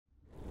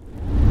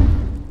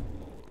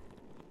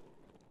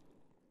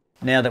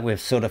Now that we've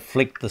sort of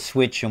flicked the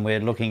switch and we're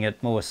looking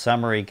at more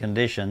summery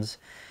conditions,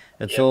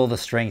 it's all the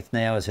strength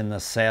now is in the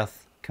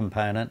south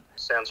component.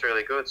 Sounds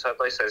really good. So at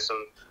least there's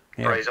some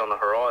breeze on the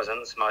horizon.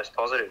 It's the most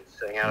positive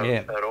thing out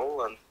of it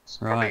all, and it's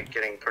probably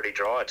getting pretty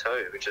dry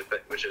too, which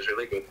is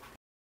really good.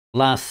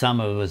 Last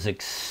summer was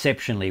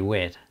exceptionally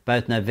wet.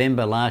 Both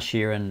November last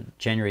year and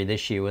January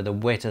this year were the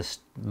wettest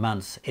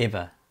months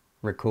ever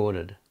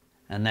recorded,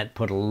 and that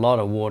put a lot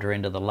of water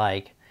into the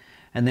lake.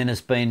 And then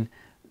it's been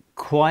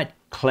quite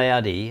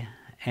cloudy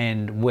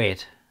and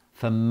wet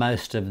for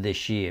most of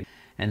this year,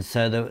 and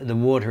so the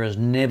water has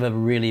never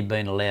really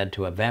been allowed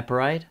to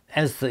evaporate.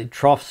 As the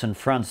troughs and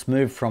fronts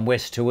move from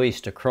west to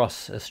east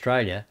across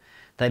Australia,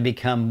 they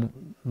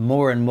become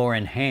more and more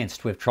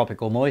enhanced with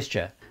tropical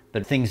moisture.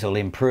 But things will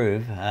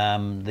improve.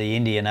 The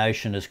Indian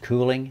Ocean is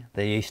cooling.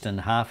 The eastern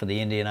half of the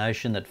Indian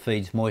Ocean that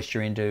feeds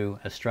moisture into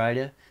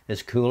Australia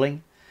is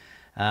cooling.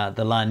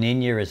 The La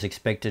Nina is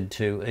expected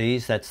to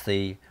ease. That's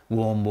the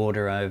warm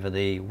water over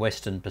the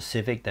western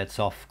Pacific. That's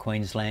off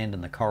Queensland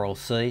and the Coral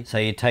Sea. So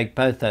you take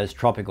both those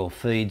tropical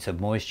feeds of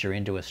moisture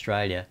into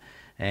Australia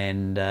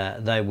and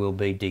they will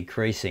be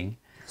decreasing.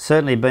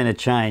 Certainly been a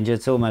change.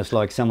 It's almost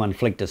like someone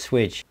flicked a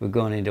switch. We've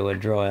gone into a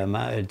drier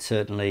mode,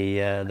 certainly,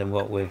 than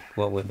what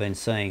we've been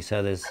seeing.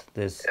 So there's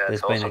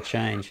been a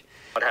change.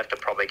 I'd have to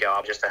probably go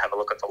up just to have a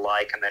look at the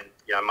lake and then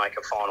make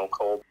a final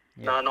call.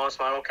 No, nice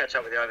mate. I'll catch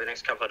up with you over the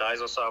next couple of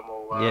days or so,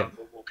 and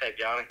we'll keep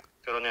going.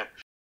 Good on you.